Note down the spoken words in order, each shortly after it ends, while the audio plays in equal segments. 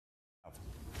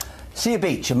See a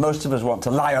beach and most of us want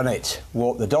to lie on it,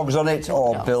 walk the dogs on it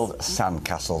or build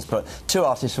sandcastles. But two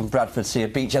artists from Bradford See a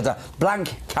Beach had a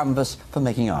blank canvas for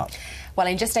making art. Well,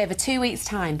 in just over 2 weeks'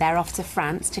 time, they're off to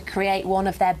France to create one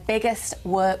of their biggest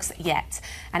works yet.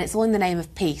 And it's all in the name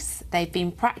of peace. They've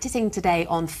been practising today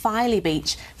on Filey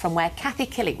Beach, from where Kathy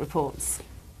Killick reports.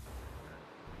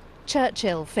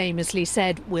 Churchill famously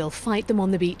said, "We'll fight them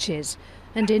on the beaches."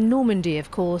 And in Normandy,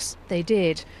 of course, they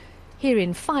did. Here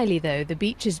in Filey, though, the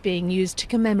beach is being used to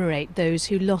commemorate those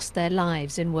who lost their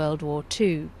lives in World War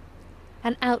II.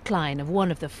 An outline of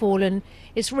one of the fallen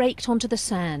is raked onto the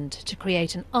sand to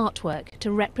create an artwork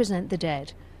to represent the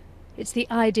dead. It's the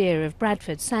idea of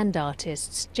Bradford sand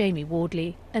artists Jamie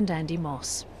Wardley and Andy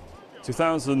Moss.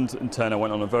 2010 I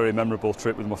went on a very memorable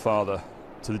trip with my father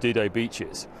to the D-Day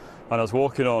beaches, and I was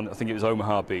walking on, I think it was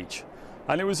Omaha Beach,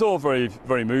 and it was all very,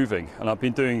 very moving. And I've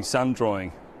been doing sand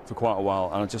drawing for quite a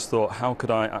while, and I just thought, how could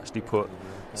I actually put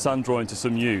sand drawing to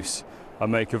some use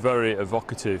and make a very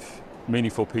evocative,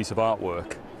 meaningful piece of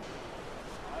artwork.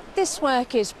 This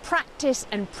work is practice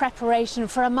and preparation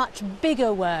for a much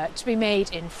bigger work to be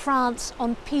made in France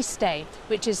on Peace Day,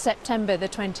 which is September the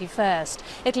 21st.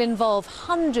 It'll involve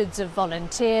hundreds of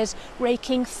volunteers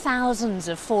raking thousands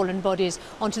of fallen bodies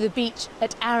onto the beach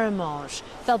at Arromanches.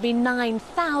 There'll be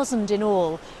 9,000 in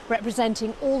all,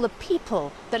 representing all the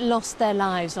people that lost their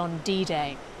lives on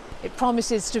D-Day. It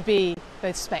promises to be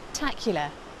both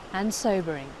spectacular and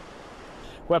sobering.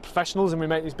 We're professionals and we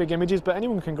make these big images, but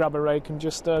anyone can grab a rake and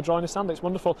just draw in the sand. It's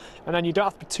wonderful. And then you don't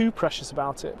have to be too precious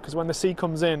about it, because when the sea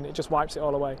comes in, it just wipes it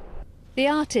all away. The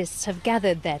artists have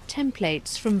gathered their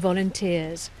templates from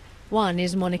volunteers. One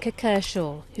is Monica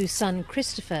Kershaw, whose son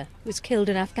Christopher was killed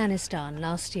in Afghanistan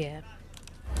last year.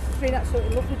 It's been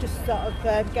absolutely lovely just sort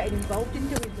of getting involved in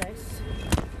doing this.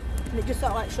 And it just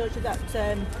sort of like shows you that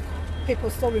people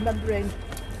are still remembering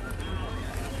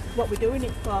what we're doing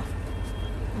it for,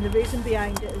 and the reason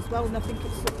behind it as well. And I think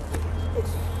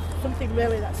it's something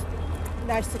really that's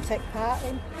nice to take part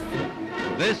in.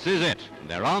 This is it.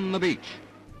 They're on the beach.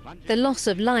 The loss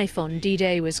of life on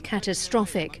D-Day was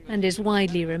catastrophic and is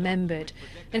widely remembered.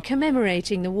 And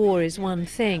commemorating the war is one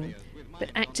thing,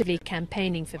 but actively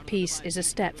campaigning for peace is a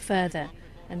step further.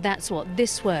 And that's what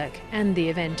this work and the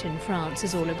event in France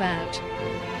is all about.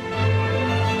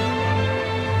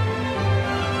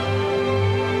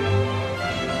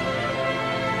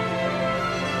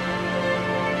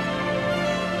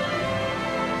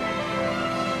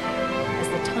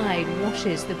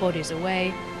 Washes the bodies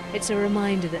away, it's a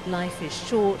reminder that life is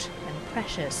short and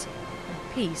precious,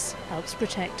 and peace helps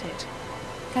protect it.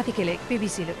 Kathy Killick,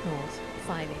 BBC Look North,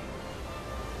 Filey.